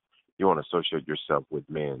yourself, you want to associate yourself with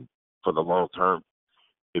men for the long term.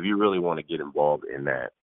 If you really want to get involved in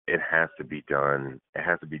that, it has to be done. It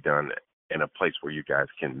has to be done in a place where you guys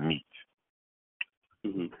can meet.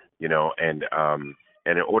 And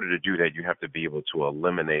in order to do that, you have to be able to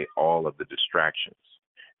eliminate all of the distractions.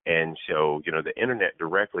 And so, the internet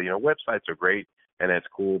directly, websites are great and that's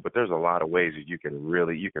cool, but there's a lot of ways that you can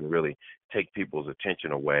really take people's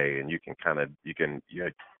attention away, and you have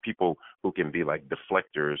people who can be like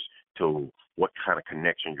deflectors to what kind of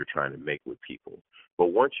connection you're trying to make with people.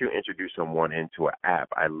 But once you introduce someone into an app,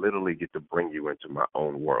 I literally get to bring you into my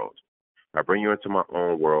own world. I bring you into my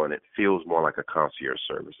own world, and it feels more like a concierge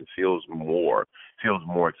service. It feels more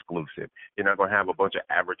exclusive. You're not going to have a bunch of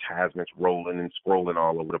advertisements rolling and scrolling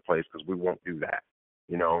all over the place, because we won't do that.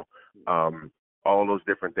 All those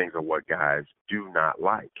different things are what guys do not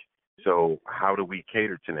like. So how do we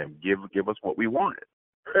cater to them? Give us what we want.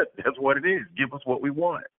 That's what it is. Give us what we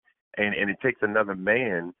want. And it takes another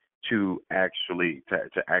man to actually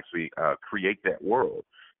create that world.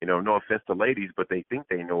 No offense to ladies, but they think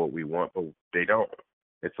they know what we want, but they don't.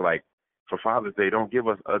 It's like, for Father's Day, don't give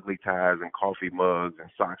us ugly ties and coffee mugs and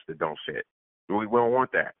socks that don't fit. We don't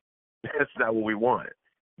want that. That's not what we want.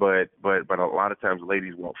 But a lot of times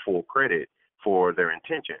ladies want full credit for their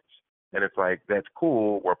intentions. And it's like, that's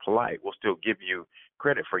cool. We're polite. We'll still give you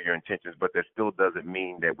credit for your intentions, but that still doesn't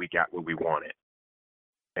mean that we got what we wanted.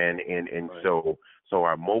 And right. So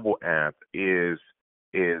our mobile app is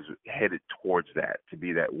headed towards that, to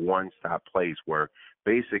be that one-stop place where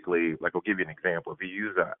basically, like, I'll give you an example. If you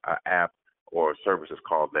use a app or a service, it's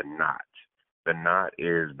called The Knot. The Knot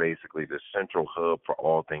is basically the central hub for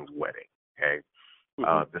all things wedding, okay?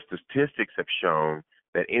 The statistics have shown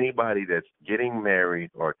that anybody that's getting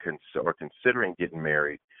married or considering getting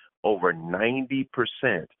married, over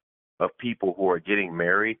 90% of people who are getting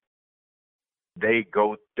married, they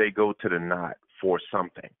go to The Knot for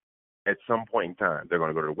something. At some point in time, they're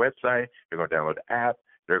going to go to the website, they're going to download the app,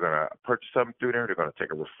 they're going to purchase something through there, they're going to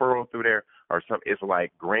take a referral through there, or something. It's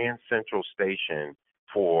like Grand Central Station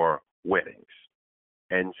for weddings.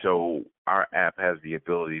 And so our app has the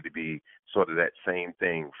ability to be sort of that same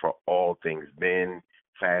thing for all things men,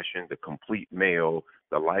 fashion, the complete male,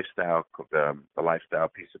 the lifestyle, the lifestyle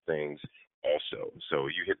piece of things also. So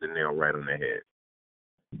you hit the nail right on the head.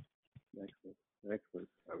 Excellent.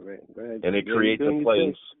 All right. Go ahead. And it creates a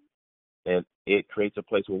place, and it creates a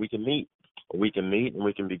place where we can meet. We can meet and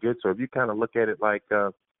we can be good. So if you kind of look at it like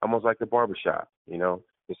almost like the barbershop, you know,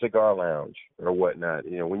 the cigar lounge or whatnot,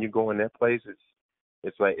 you know, when you go in that place,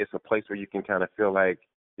 it's like it's a place where you can kind of feel like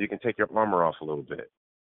you can take your armor off a little bit.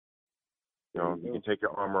 You know, you can take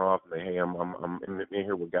your armor off and say, hey, I'm in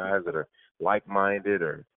here with guys that are like-minded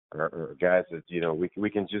or guys that, you know, we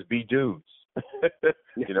can just be dudes.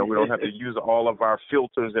 You know, we don't have to use all of our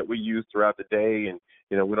filters that we use throughout the day, and,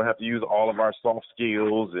 you know, we don't have to use all of our soft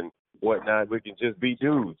skills and whatnot. We can just be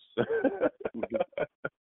dudes.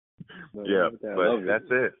 Yeah, but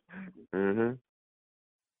that's it. Mhm.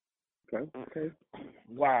 Okay.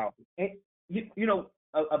 Wow. And, you know,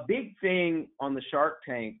 a big thing on the Shark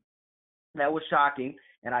Tank that was shocking,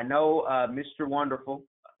 and I know Mr. Wonderful,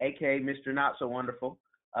 a.k.a. Mr. Not So Wonderful,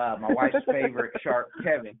 my wife's favorite shark,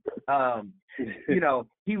 Kevin, you know,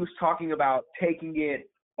 he was talking about taking it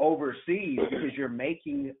overseas because you're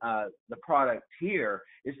making the product here.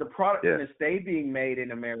 Is the product going to stay being made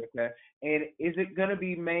in America? And is it going to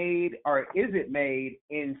be made, or is it made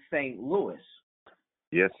in St. Louis?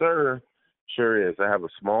 Yes, sir. Sure is. I have a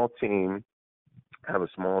small team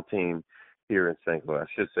here in St. Louis. I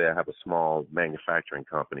should say I have a small manufacturing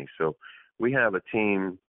company. So we have a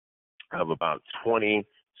team of about 20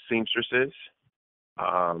 seamstresses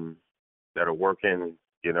that are working,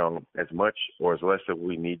 you know, as much or as less as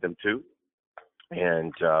we need them to.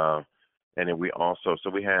 And then we also, so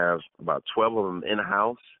we have about 12 of them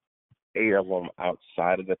in-house, 8 of them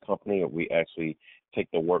outside of the company that we actually take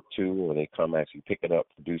the work to, or they come actually pick it up,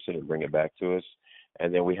 produce it, and bring it back to us.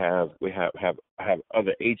 And then we have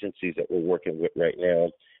other agencies that we're working with right now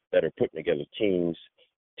that are putting together teams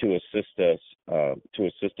to assist us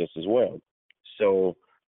as well. So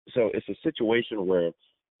it's a situation where,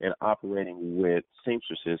 in operating with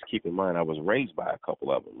seamstresses, keep in mind I was raised by a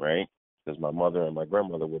couple of them, right? Because my mother and my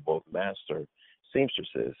grandmother were both master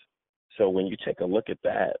seamstresses. So when you take a look at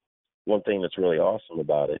that, one thing that's really awesome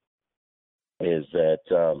about it is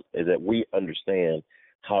that we understand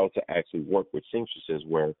how to actually work with seamstresses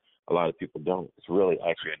where a lot of people don't. It's really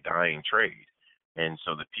actually a dying trade. And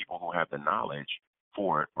so the people who have the knowledge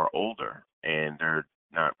for it are older, and they're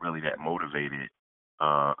not really that motivated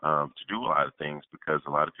to do a lot of things because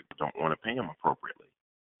a lot of people don't want to pay them appropriately.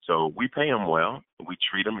 So we pay them well, we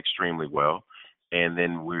treat them extremely well, and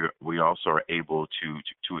then we also are able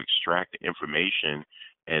to extract the information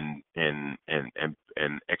and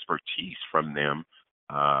expertise from them,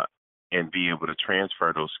 and be able to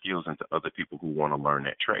transfer those skills into other people who want to learn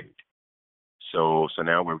that trade. So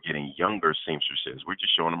now we're getting younger seamstresses. We're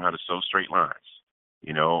just showing them how to sew straight lines,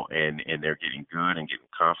 you know, and they're getting good and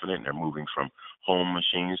getting confident, and they're moving from home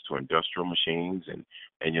machines to industrial machines, and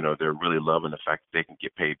you know, they're really loving the fact that they can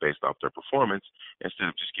get paid based off their performance instead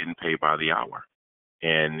of just getting paid by the hour.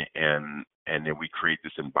 And then we create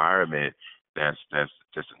this environment that's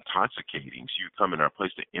intoxicating. So you come in our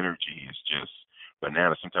place, the energy is just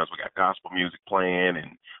bananas. Sometimes we got gospel music playing,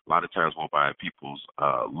 and a lot of times we'll buy people's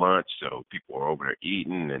lunch, so people are over there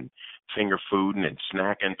eating and finger fooding and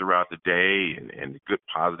snacking throughout the day, and good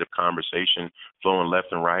positive conversation flowing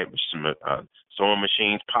left and right. Sewing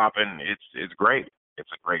machines popping. It's great.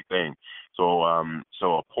 It's a great thing. So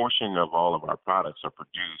a portion of all of our products are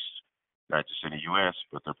produced not just in the U.S.,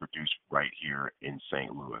 but they're produced right here in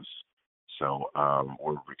St. Louis. So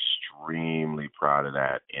we're extremely proud of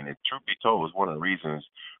that. And truth be told, is one of the reasons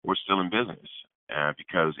we're still in business.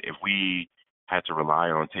 Because if we had to rely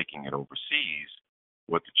on taking it overseas,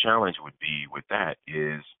 what the challenge would be with that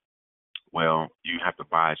is, well, you have to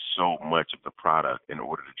buy so much of the product in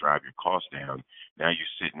order to drive your costs down. Now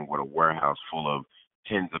you're sitting with a warehouse full of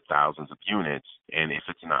tens of thousands of units, and if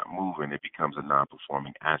it's not moving, it becomes a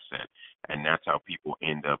non-performing asset. And that's how people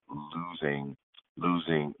end up losing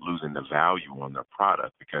the value on their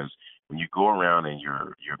product, because when you go around and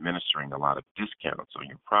you're administering a lot of discounts on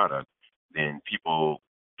your product, then people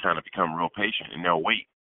kind of become real patient, and they'll wait.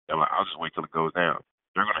 They're like, I'll just wait till it goes down.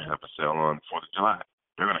 They're going to have a sale on 4th of July.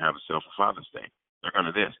 They're going to have a sale for Father's Day. They're going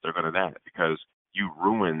to this, they're going to that, because you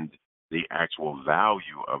ruined the actual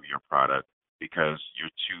value of your product because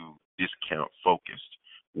you're too discount focused.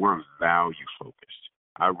 We're value focused.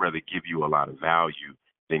 I'd rather give you a lot of value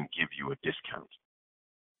than give you a discount.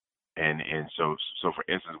 And so for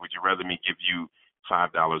instance, would you rather me give you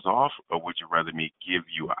 $5 off, or would you rather me give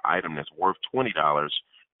you an item that's worth $20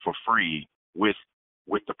 for free with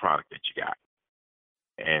the product that you got?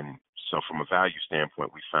 And so from a value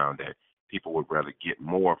standpoint, we found that people would rather get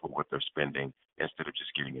more for what they're spending instead of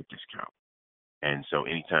just getting a discount. And so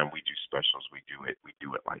anytime we do specials, we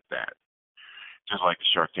do it like that. Just like the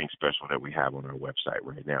Shark Tank special that we have on our website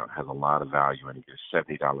right now. It has a lot of value, and it gets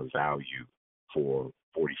 $70 value for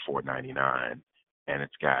 $44.99, and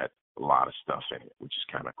it's got a lot of stuff in it, which is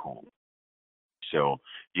kind of cool. So,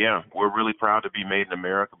 yeah, we're really proud to be made in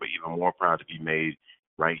America, but even more proud to be made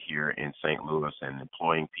right here in St. Louis and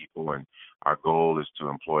employing people. And our goal is to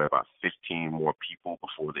employ about 15 more people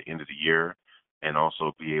before the end of the year, and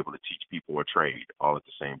also be able to teach people a trade all at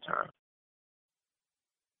the same time.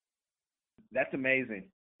 That's amazing.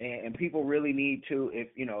 And people really need to, if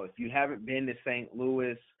you haven't been to St.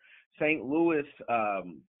 Louis,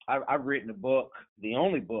 I've written a book, the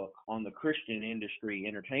only book on the Christian industry,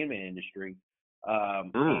 entertainment industry.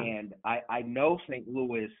 And I know St.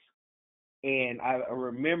 Louis, and I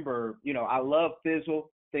remember, I love Fizzle,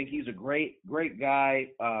 think he's a great guy.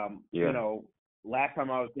 Last time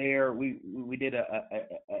I was there, we did an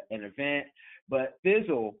event, but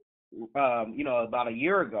Fizzle, about a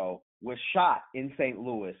year ago, was shot in St.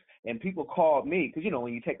 Louis, and people called me because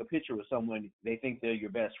when you take a picture with someone, they think they're your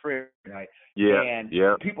best friend, right? Yeah. And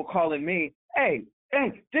yeah. people calling me, hey,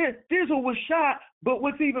 Dizzle was shot, but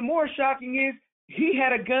what's even more shocking is he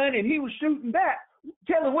had a gun and he was shooting back.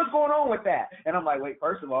 Tell him what's going on with that. And I'm like, wait,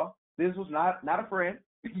 first of all, Dizzle's not a friend.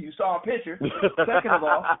 You saw a picture. Second of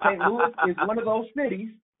all, St. Louis is one of those cities.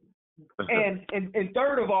 And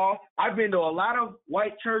third of all, I've been to a lot of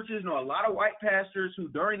white churches, a lot of white pastors who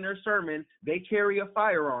during their sermon, they carry a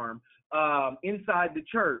firearm inside the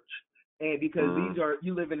church, and because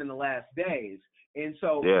you living in the last days. And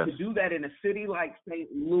so to do that in a city like St.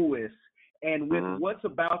 Louis, and with what's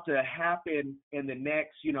about to happen in the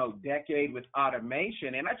next, decade with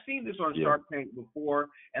automation, and I've seen this on Shark Tank before,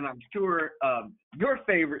 and I'm sure your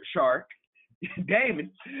favorite shark,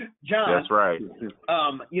 Damon, John. That's right.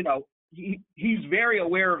 He's very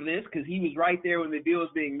aware of this because he was right there when the deal was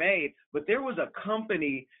being made. But there was a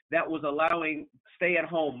company that was allowing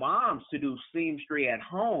stay-at-home moms to do seamstry at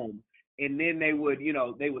home, and then they would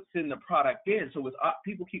send the product in. So with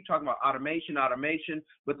people keep talking about automation,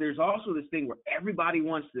 but there's also this thing where everybody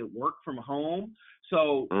wants to work from home.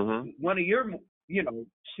 So one of your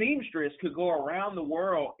seamstress could go around the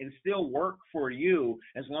world and still work for you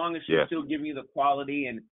as long as she's still giving you the quality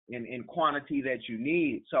and quantity that you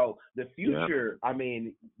need. So the future, I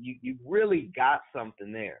mean, you really got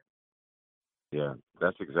something there. Yeah,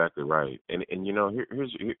 that's exactly right. And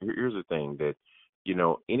here's the thing that,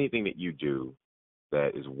 anything that you do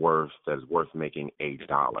that is worth making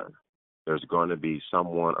 $1, there's going to be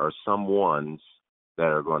someone or someones that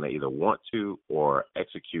are going to either want to or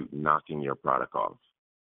execute knocking your product off.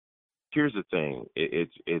 Here's the thing.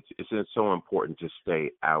 It's so important to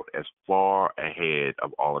stay out as far ahead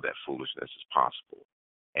of all of that foolishness as possible.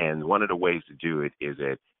 And one of the ways to do it is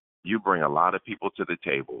that you bring a lot of people to the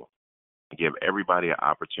table and give everybody an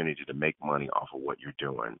opportunity to make money off of what you're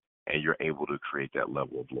doing, and you're able to create that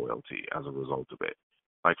level of loyalty as a result of it.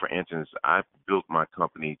 Like, for instance, I built my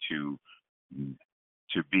company to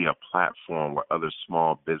be a platform where other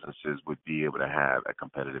small businesses would be able to have a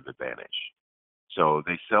competitive advantage. So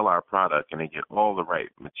they sell our product and they get all the right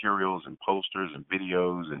materials and posters and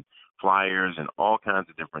videos and flyers and all kinds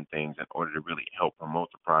of different things in order to really help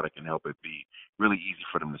promote the product and help it be really easy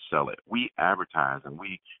for them to sell it. We advertise and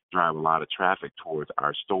we drive a lot of traffic towards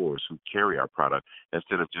our stores who carry our product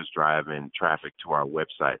instead of just driving traffic to our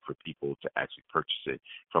website for people to actually purchase it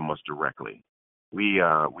from us directly. We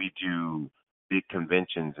do big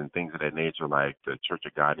conventions and things of that nature, like the Church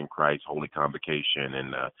of God in Christ Holy Convocation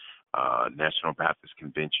and National Baptist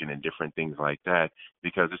Convention and different things like that,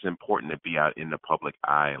 because it's important to be out in the public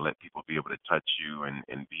eye and let people be able to touch you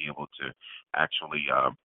and be able to actually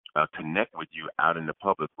connect with you out in the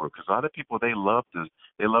public world. Because a lot of people, they love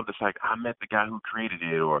the fact, I met the guy who created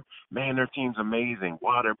it, or man, their team's amazing,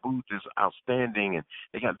 wow, their booth is outstanding, and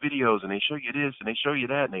they got videos and they show you this and they show you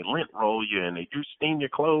that, and they lint roll you and they do steam your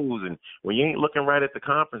clothes, and when you ain't looking right at the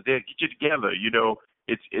conference, they'll get you together,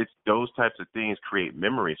 It's those types of things create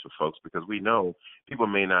memories for folks, because we know people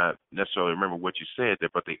may not necessarily remember what you said there,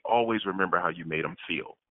 but they always remember how you made them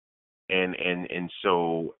feel. And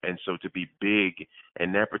so to be big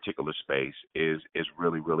in that particular space is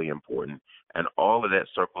really, really important. And all of that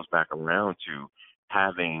circles back around to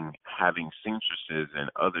having seamstresses and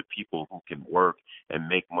other people who can work and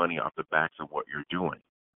make money off the backs of what you're doing.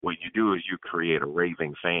 What you do is you create a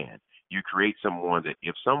raving fan. You create someone that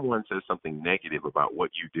if someone says something negative about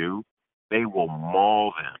what you do, they will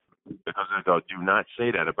maul them because they go, do not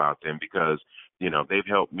say that about them because, they've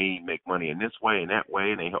helped me make money in this way and that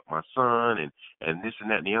way, and they helped my son and this and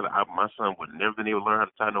that and the other. My son would never been able to learn how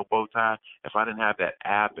to tie no bow tie if I didn't have that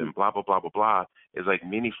app and blah, blah, blah, blah, blah. It's like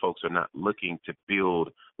many folks are not looking to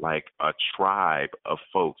build like a tribe of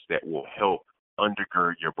folks that will help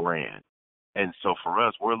undergird your brand. And so for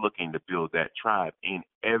us, we're looking to build that tribe in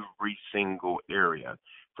every single area,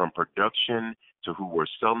 from production to who we're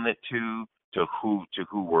selling it to who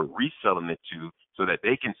we're reselling it to, so that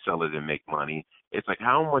they can sell it and make money. It's like,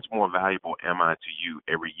 how much more valuable am I to you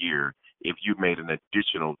every year if you made an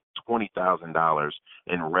additional $20,000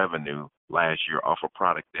 in revenue last year off a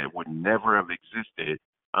product that would never have existed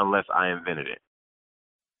unless I invented it?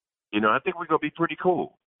 I think we're going to be pretty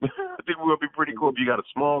cool. I think we're going to be pretty cool if you got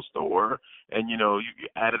a small store and, you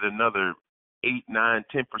added another 8, 9,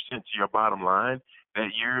 10% to your bottom line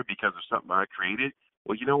that year because of something I created.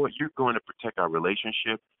 Well, you know what? You're going to protect our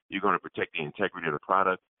relationship. You're going to protect the integrity of the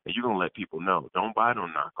product, and you're going to let people know. Don't buy no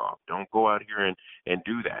knockoff. Don't go out here and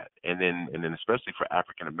do that. And then especially for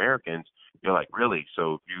African Americans, you're like, really?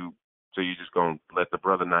 So you just going to let the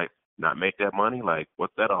brother not make that money? Like,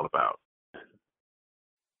 what's that all about?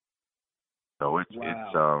 So it's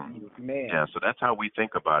Man. yeah. So that's how we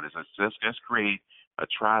think about it. Let's create a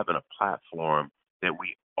tribe and a platform that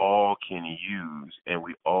we all can use and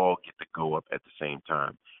we all get to go up at the same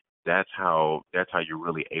time. That's how you're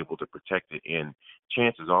really able to protect it. And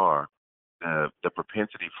chances are the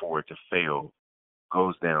propensity for it to fail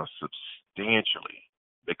goes down substantially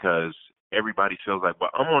because everybody feels like,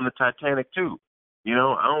 well, I'm on the Titanic too. I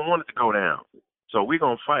don't want it to go down. So we're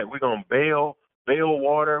gonna fight. We're gonna bail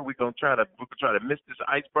water. We're gonna try to miss this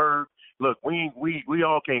iceberg. Look, we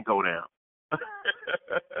all can't go down.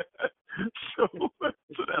 so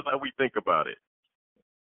that's how we think about it.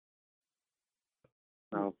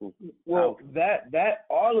 Well, that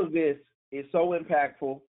all of this is so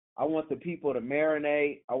impactful. I want the people to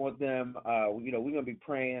marinate. I want them. We're gonna be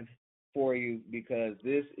praying for you because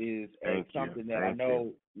this is something that I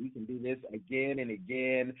know we can do this again and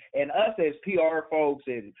again. And us as PR folks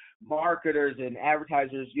and marketers and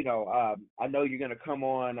advertisers, I know you're gonna come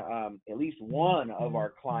on at least one of our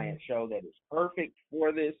client show that is perfect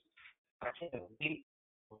for this. I can't wait.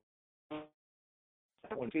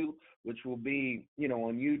 One too, which will be,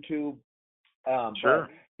 on YouTube. Sure.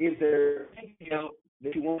 But is there anything else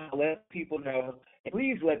that you want to let people know? And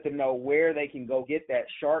please let them know where they can go get that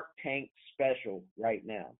Shark Tank special right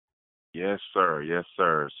now. Yes, sir. Yes,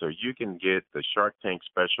 sir. So you can get the Shark Tank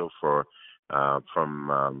special from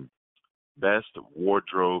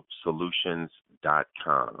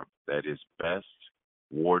bestwardrobesolutions.com. That is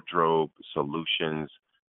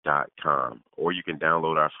bestwardrobesolutions.com. Or you can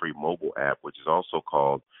download our free mobile app, which is also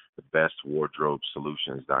called the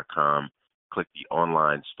bestwardrobesolutions.com. Click the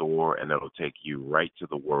online store, and that'll take you right to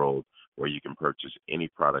the world where you can purchase any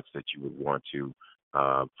products that you would want to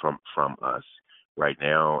from us. Right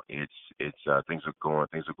now, it's things are going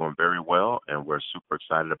very well, and we're super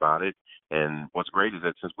excited about it. And what's great is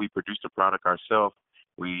that since we produce the product ourselves,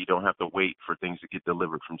 we don't have to wait for things to get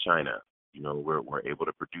delivered from China. We're able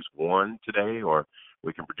to produce one today, or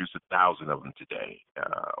we can produce 1,000 of them today,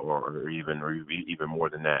 or even more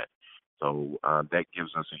than that. So that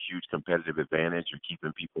gives us a huge competitive advantage. You're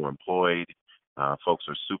keeping people employed. Folks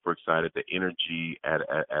are super excited. The energy at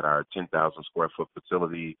our 10,000 square foot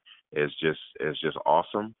facility is just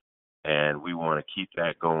awesome, and we want to keep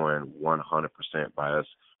that going 100% by us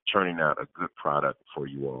churning out a good product for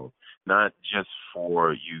you all. Not just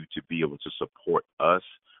for you to be able to support us,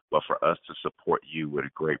 but for us to support you with a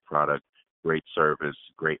great product, great service,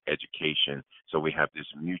 great education, so we have this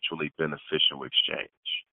mutually beneficial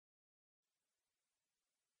exchange.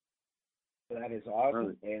 That is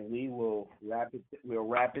awesome, and we will wrap it. We'll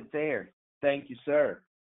wrap it there. Thank you, sir.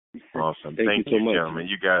 Awesome. Thank you so much, gentlemen.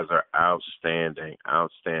 You guys are outstanding.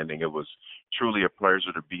 It was truly a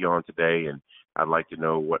pleasure to be on today, and I'd like to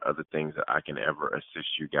know what other things that I can ever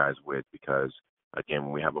assist you guys with, because, again,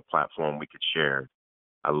 when we have a platform we could share.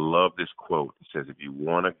 I love this quote. It says, if you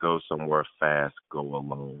want to go somewhere fast, go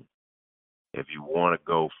alone. If you want to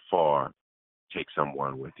go far, take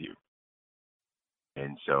someone with you.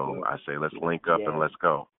 And so I say, let's link up and let's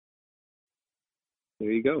go.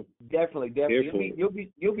 There you go. Definitely. You'll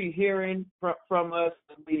be hearing from us.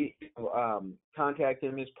 We'll be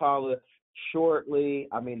contacting Ms. Paula shortly.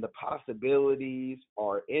 I mean, the possibilities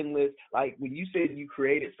are endless. Like when you said you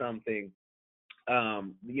created something,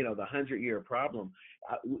 the 100-year problem,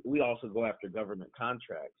 we also go after government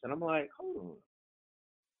contracts. And I'm like, hold on.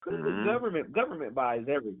 Government buys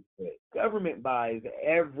everything. Government buys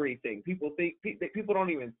everything. People don't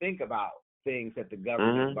even think about things that the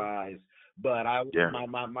government buys. But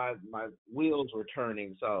my wheels were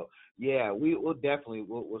turning. So yeah, we'll definitely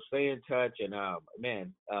we'll stay in touch. And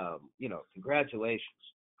congratulations.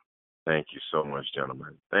 Thank you so much,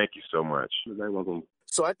 gentlemen. Thank you so much. You're very welcome.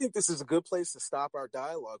 So I think this is a good place to stop our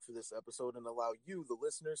dialogue for this episode and allow you, the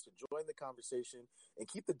listeners, to join the conversation and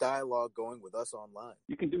keep the dialogue going with us online.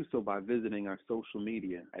 You can do so by visiting our social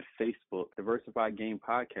media at Facebook, Diversified Game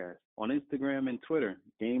Podcast, on Instagram and Twitter,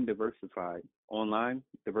 Game Diversified, online,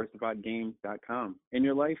 diversifiedgame.com. In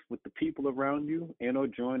your life with the people around you, and or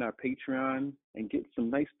join our Patreon and get some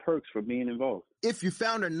nice perks for being involved. If you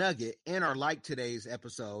found a nugget and or liked today's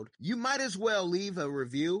episode, you might as well leave a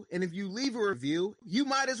review. And if you leave a review, you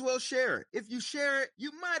might as well share it. If you share it,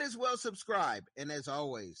 you might as well subscribe. And as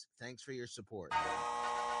always, thanks for your support.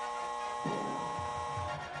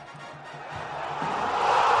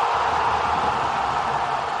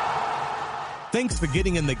 Thanks for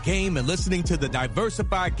getting in the game and listening to the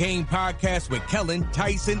Diversified Game Podcast with Kellen,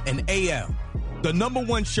 Tyson, and AL. The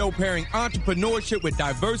 #1 show pairing entrepreneurship with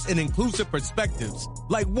diverse and inclusive perspectives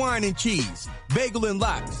like wine and cheese, bagel and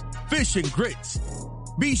lox, fish and grits.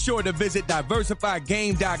 Be sure to visit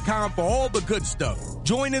diversifiedgame.com for all the good stuff.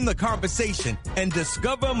 Join in the conversation and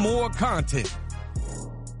discover more content.